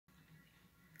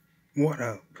What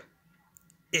up?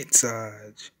 It's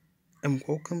and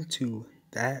welcome to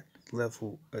that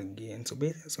level again. So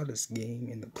basically, I saw this game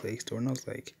in the Play Store, and I was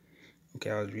like,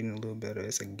 okay, I was reading a little better.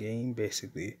 It's a game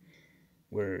basically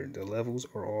where the levels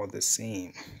are all the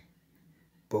same,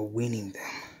 but winning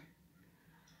them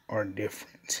are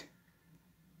different.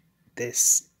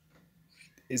 This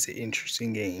is an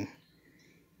interesting game,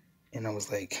 and I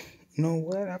was like, you know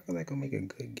what? I feel like I'll make a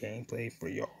good gameplay for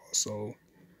y'all. So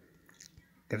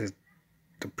that is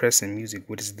depressing music.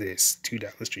 What is this?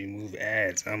 $2 to remove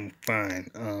ads. I'm fine.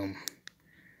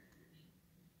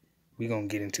 We gonna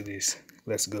get into this.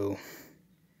 Let's go.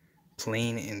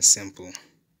 Plain and simple.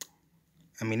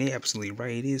 I mean, they absolutely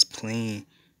right. It is plain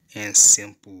and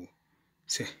simple.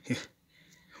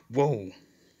 Whoa,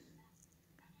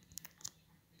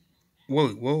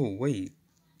 whoa, wait.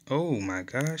 Oh my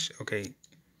gosh. Okay,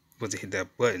 supposed to hit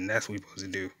that button. That's what we supposed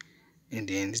to do. And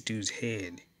then this dude's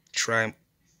head. Try.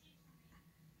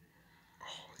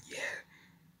 Oh yeah.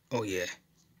 Oh yeah.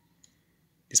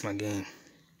 This my game.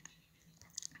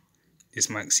 This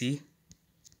my see.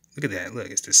 Look at that. Look,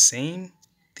 it's the same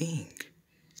thing.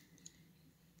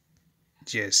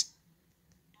 Just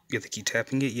you have to keep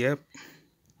tapping it. Yep.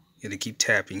 You have to keep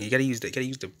tapping. You gotta use the. Gotta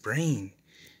use the brain.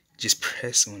 Just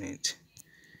press on it.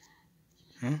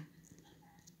 Huh?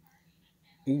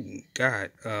 Ooh,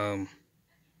 God.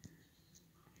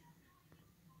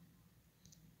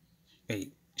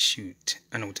 Wait. Shoot.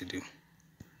 I know what to do.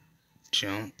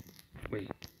 Jump.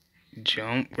 Wait.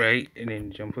 Jump right, and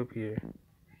then jump up here.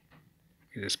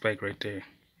 There's a spike right there.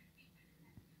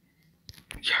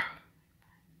 Yeah.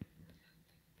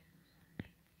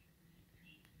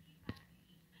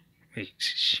 Wait.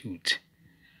 Shoot.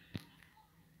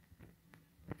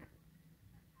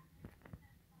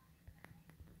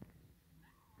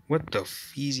 What the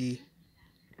feezy?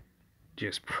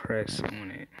 Just press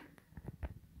on it.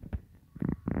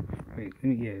 Wait.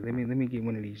 Let me get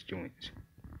one of these joints.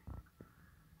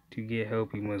 To get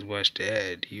help, you must watch the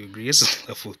ad. Do you agree? It's a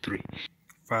level 3.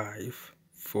 5,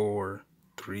 4,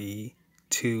 3,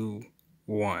 2,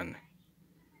 1.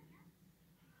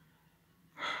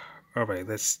 All right,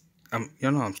 let's.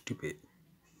 Y'all know I'm stupid.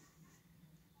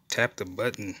 Tap the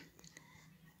button.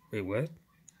 Wait, what?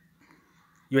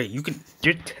 Wait, you can.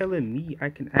 You're telling me I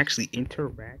can actually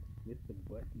interact with the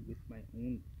button with my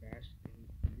own fast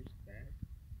fingers fast?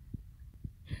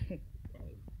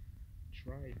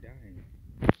 Try dying.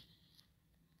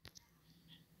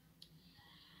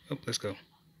 Oh, let's go.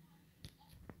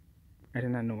 I did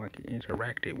not know I could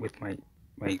interact it with my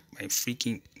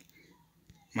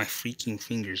freaking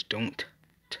fingers. Don't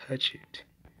touch it.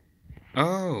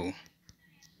 Oh,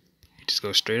 you just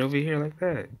go straight over here like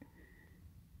that.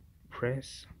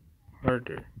 Press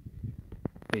harder.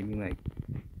 Wait, me like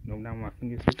no, not my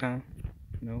fingers this time.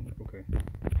 No, okay.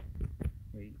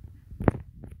 Wait.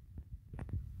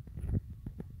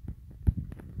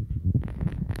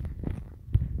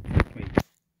 Wait.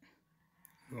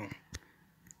 Go.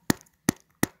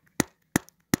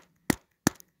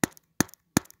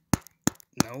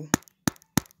 No.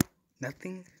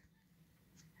 Nothing.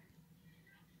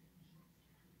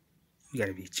 You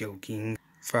gotta be joking.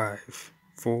 5,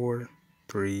 4,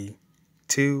 3,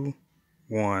 2,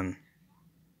 1.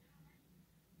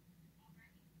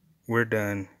 We're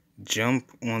done. Jump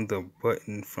on the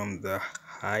button from the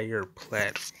higher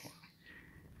platform.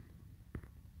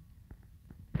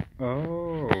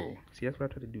 Oh, see, that's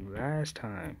what I tried to do last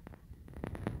time.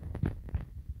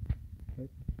 What?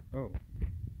 Oh.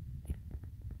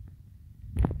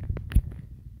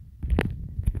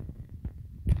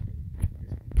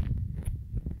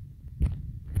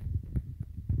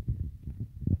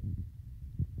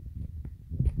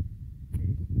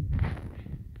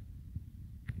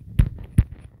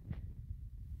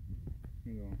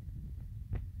 Hang on.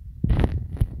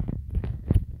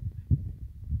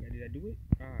 Yeah, did I do it?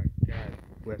 Ah, God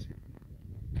bless it.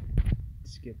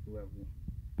 Skip level.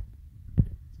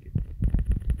 Skip.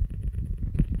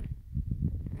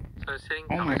 So sitting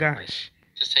Oh my gosh.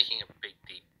 just taking a big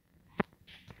deep.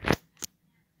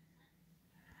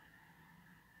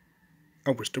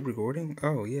 Oh, we're still recording?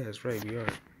 Oh, yeah, that's right, we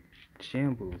are.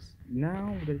 Shambles.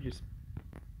 Now they're just.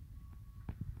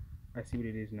 I see what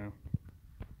it is now.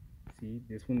 See,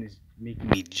 this one is making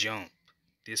me jump.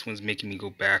 This one's making me go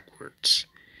backwards.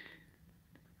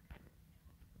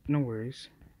 No worries.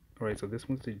 Alright, so this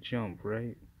one's the jump,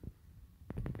 right?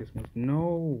 This one's.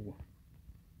 No!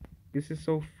 This is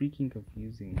so freaking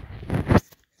confusing.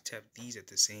 Tap these at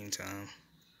the same time.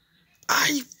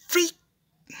 I freak!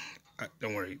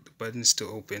 Don't worry, the button's still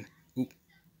open. Oop.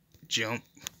 Jump.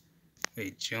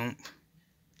 Wait, jump.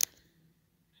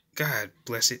 God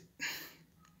bless it.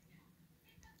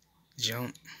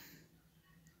 Jump.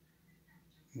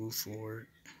 Move forward.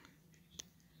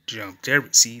 Jump. There.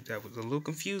 See, that was a little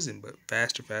confusing, but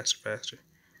faster, faster, faster.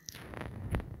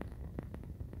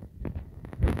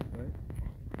 What?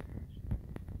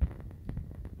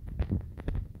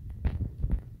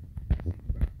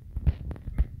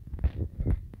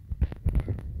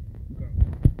 Go.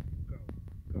 Go.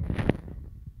 Go.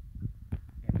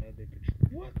 Another control.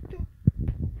 What the?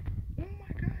 Oh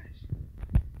my gosh.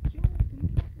 Yo,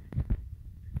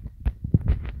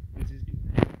 what's this do?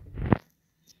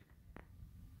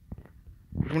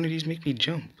 Which one of these make me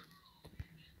jump?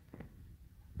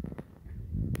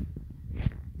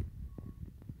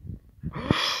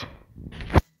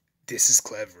 This is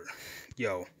clever.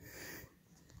 Yo,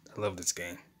 I love this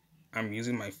game. I'm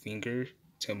using my finger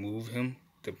to move him,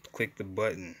 to click the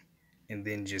button, and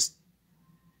then just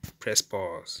press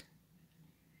pause.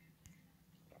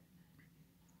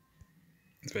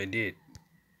 That's what I did.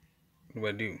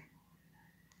 What do I do?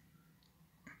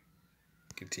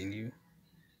 Continue.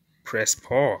 Press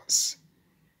pause.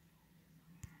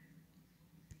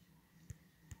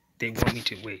 They want me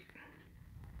to wait.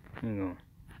 Hang on.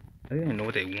 I think I know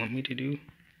what they want me to do,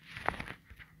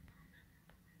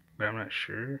 but I'm not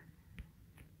sure.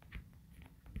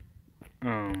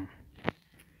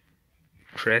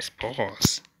 Press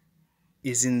pause.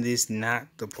 Isn't this not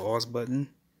the pause button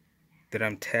that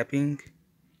I'm tapping?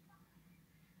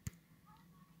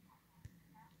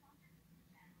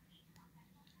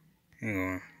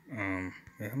 Hang on.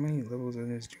 How many levels in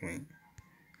this joint?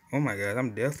 Oh my god,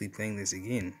 I'm definitely playing this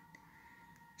again.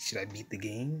 Should I beat the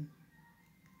game?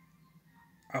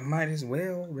 I might as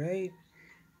well, right?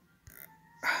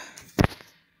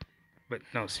 But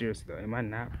no, seriously though, am I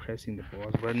not pressing the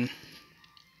pause button?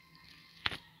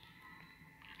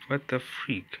 What the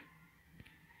freak?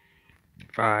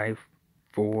 5,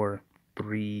 4,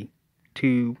 3,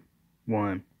 2,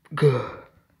 1, go.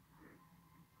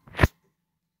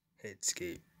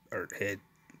 Headscape or head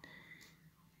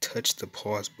touch the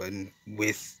pause button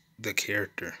with the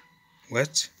character.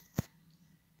 What?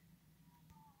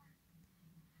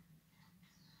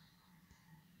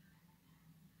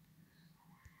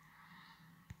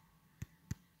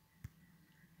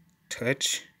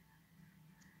 Touch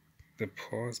the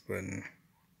pause button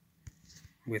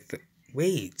with the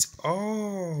wait.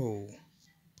 Oh,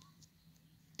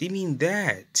 they mean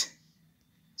that.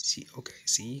 See, okay,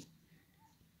 see,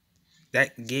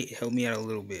 that gate helped me out a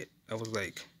little bit. I was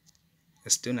like,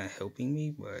 it's still not helping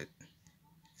me, but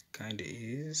kinda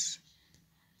is.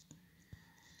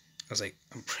 I was like,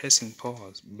 I'm pressing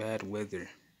pause. Bad weather.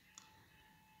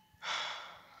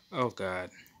 Oh god.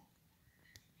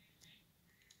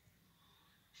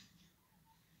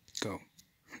 Go.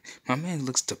 My man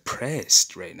looks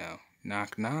depressed right now.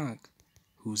 Knock knock.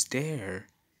 Who's there?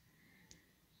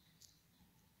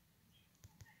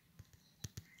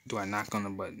 Do I knock on the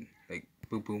button? Like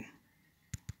boo boo.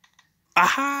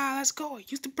 Aha, let's go.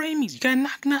 Use the brain. You gotta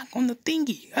knock knock on the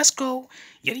thingy. Let's go.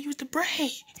 You gotta use the brain.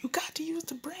 You got to use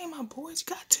the brain, my boys.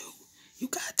 You got to. You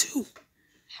got to.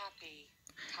 Happy,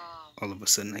 calm. All of a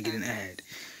sudden I get an ad.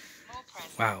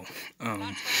 Wow.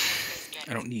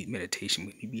 I don't need meditation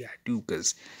with me. Maybe I do,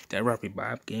 because that Rocky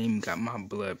Bob game got my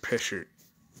blood pressure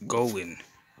going.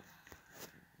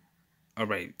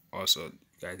 Alright, also, you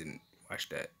guys didn't watch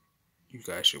that. You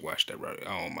guys should watch that.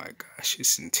 Oh my gosh,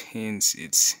 it's intense.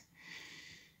 It's...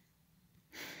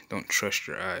 Don't trust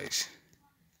your eyes.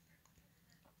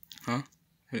 Huh?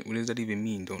 What does that even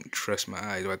mean? Don't trust my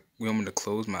eyes. Do I want me to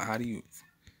close my... How do you...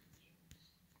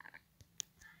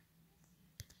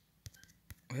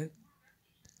 What?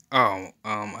 Oh,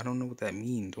 I don't know what that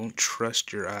means. Don't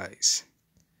trust your eyes.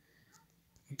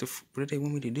 What do they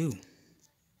want me to do?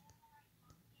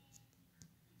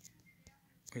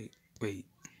 Wait.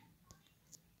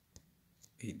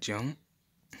 Jump?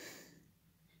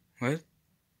 What? What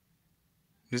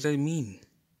does that mean?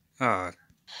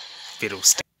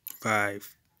 Fiddlestick.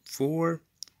 5, 4,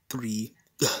 3,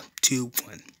 2,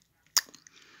 1. It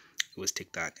was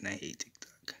TikTok, and I hate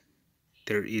TikTok.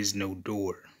 There is no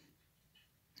door.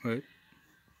 What?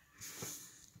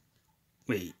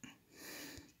 Wait.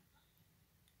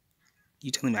 You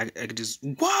telling me I could just...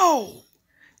 Whoa!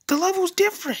 The level's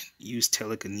different. Use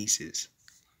telekinesis.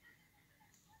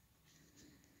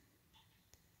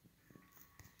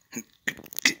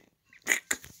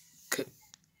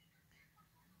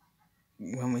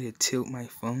 Want me to tilt my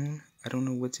phone? I don't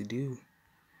know what to do.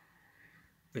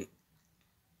 Wait.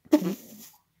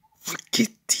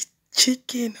 Forget the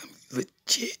chicken. I'm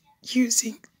legit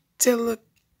using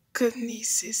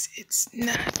telekinesis. It's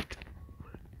not.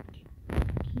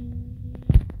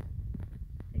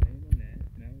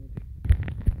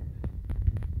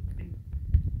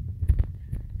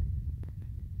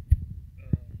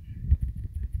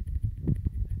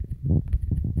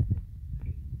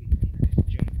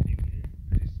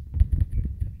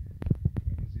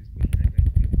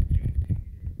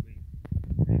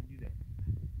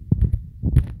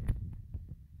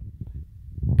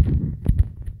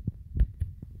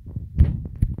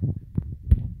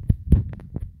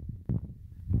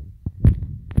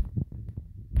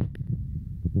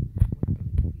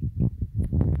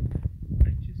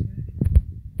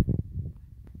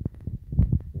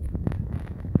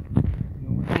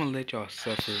 let y'all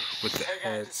suffer with the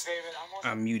ads.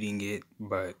 I'm muting it,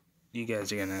 but you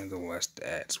guys are gonna have to watch the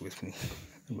ads with me.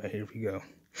 But here we go.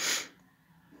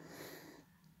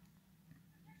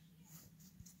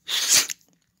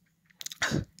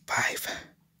 Five,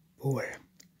 4,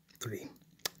 3,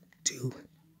 2,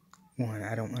 1.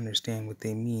 I don't understand what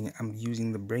they mean. I'm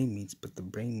using the brain meats, but the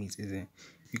brain meats isn't.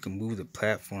 You can move the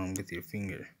platform with your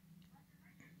finger.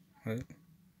 What?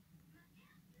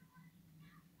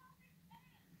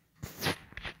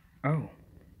 Oh.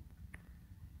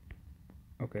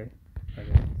 Okay.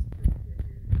 Okay.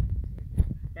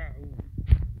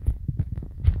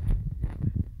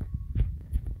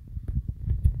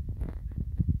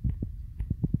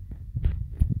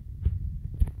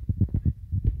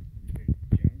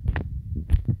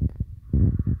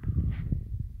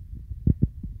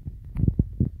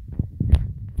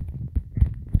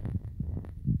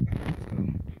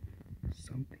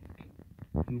 Something.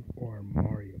 You are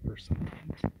Mario or something.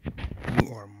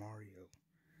 You are Mario.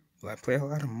 Well, I play a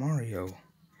lot of Mario,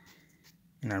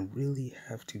 and I really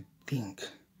have to think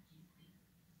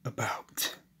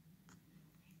about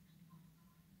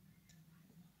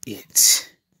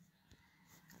it.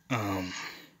 Pop,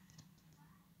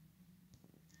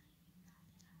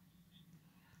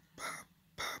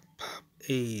 pop, pop.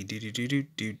 Hey, do do do do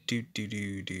do do do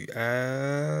do do.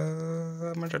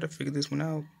 I'm gonna try to figure this one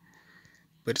out,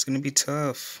 but it's gonna be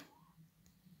tough.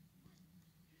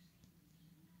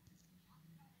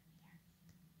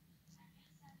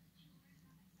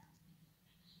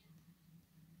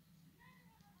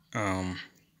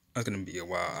 It's gonna be a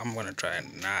while. I'm gonna try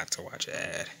not to watch an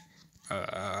ad.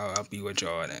 I'll be with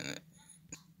y'all then.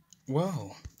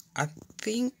 Whoa, I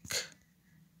think.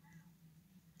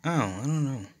 Oh, I don't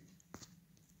know.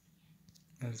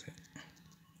 That's it.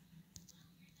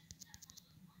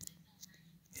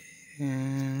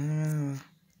 Yeah.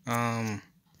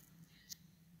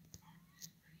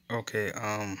 Okay.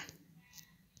 Um.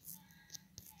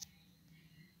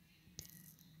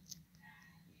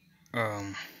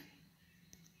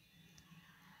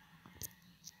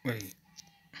 Wait.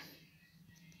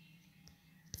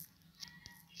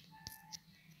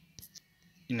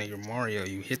 You know, you're Mario.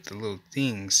 You hit the little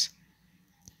things.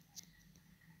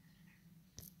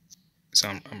 So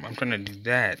I'm trying to do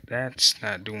that. That's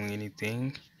not doing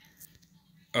anything.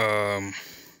 Um.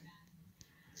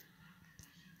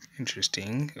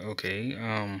 Interesting. Okay.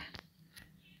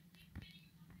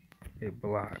 It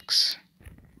blocks.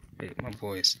 Hey, my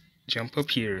boys, jump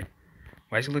up here.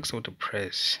 Why does it look so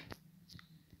depressed?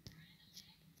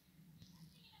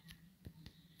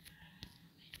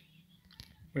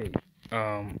 Wait.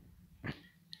 No,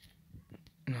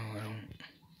 I don't.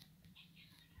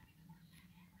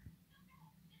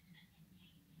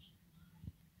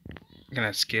 Can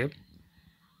I skip?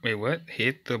 Wait, what?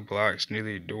 Hit the blocks near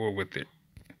the door with it.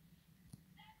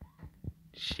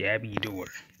 Shabby door.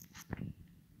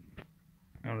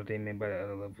 I don't know what they meant by the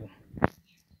other level.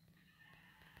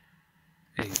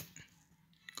 Hey,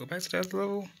 go back to the other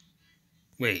level?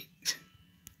 Wait.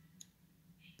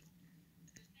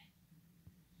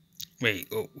 Wait,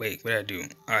 oh, wait, what did I do?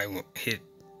 I will hit.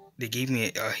 They gave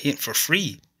me a hint for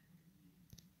free.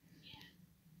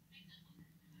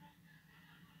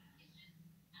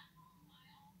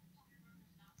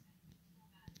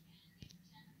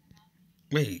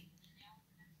 Wait,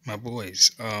 my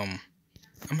boys, I'm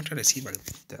gonna try to see if I can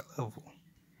beat that level.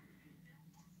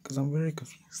 Because I'm very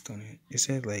confused on it. It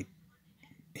said, like,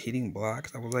 hitting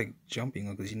blocks. I was, like, jumping,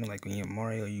 because, you know, like, when you're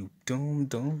Mario, you dome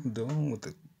with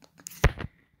the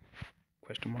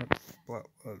question mark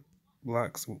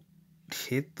blocks.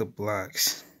 Hit the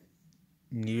blocks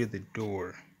near the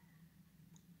door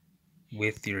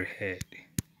with your head.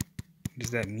 What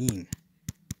does that mean?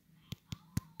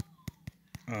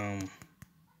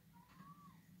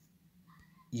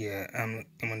 Yeah, I'm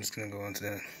just gonna go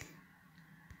into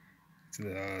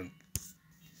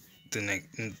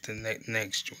the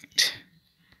next joint.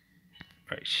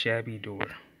 Right, shabby door.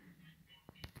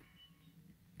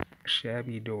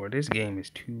 Shabby door. This game is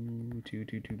too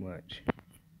much.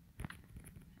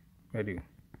 I do.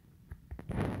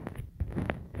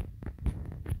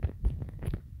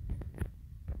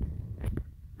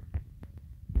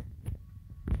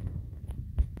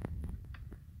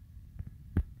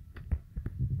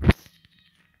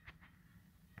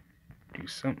 Do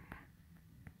something.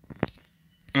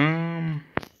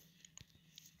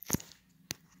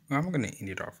 I'm gonna end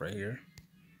it off right here.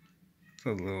 It's a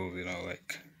little, you know,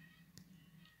 like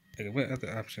what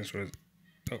other options was?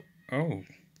 Oh,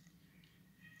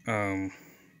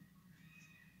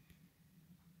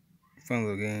 fun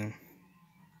little game.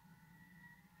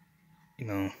 You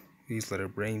know, these little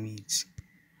brain meats.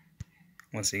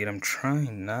 once again, I'm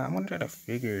trying not. I'm gonna try to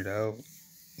figure it out.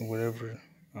 Whatever.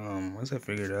 Once I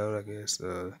figure it out, I guess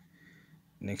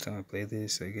next time I play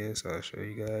this, I guess I'll show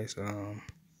you guys.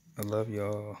 I love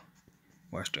y'all.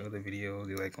 Watch the other videos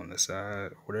you like on the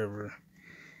side, whatever.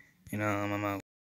 And I'm out.